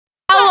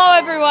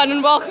everyone,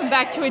 and welcome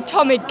back to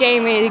Atomic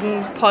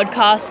Gaming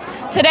Podcast.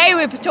 Today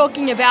we're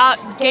talking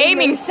about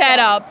gaming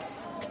setups.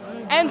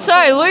 And so,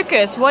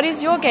 Lucas, what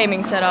is your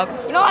gaming setup?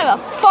 You know, I have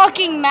a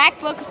fucking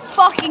MacBook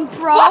fucking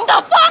Pro. What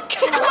the fuck?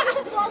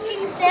 A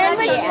fucking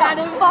sandwich got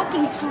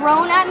fucking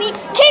thrown at me.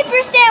 Keep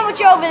your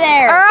sandwich over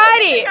there.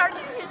 Alrighty.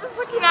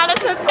 Looking at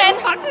us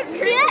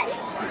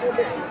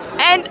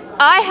And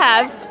I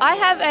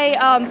have a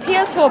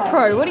PS4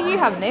 Pro. What do you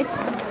have, Nick?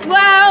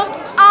 Well,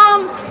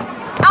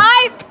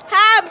 I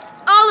have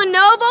a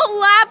Lenovo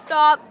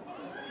laptop.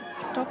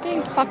 Stop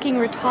being fucking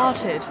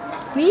retarded.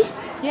 Me?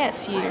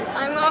 Yes, you.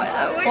 I'm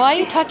Why are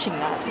you touching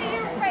that?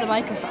 It's the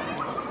microphone.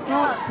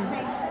 No, it's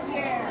not.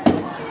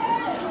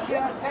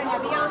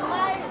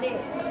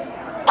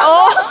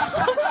 Oh!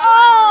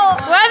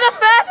 We're the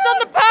first on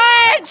the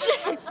page!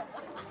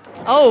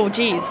 Oh,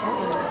 jeez.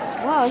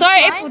 Wow, So,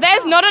 if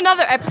there's not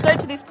another episode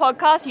to this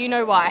podcast, you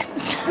know why.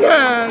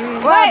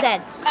 well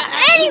then.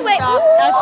 Anyway.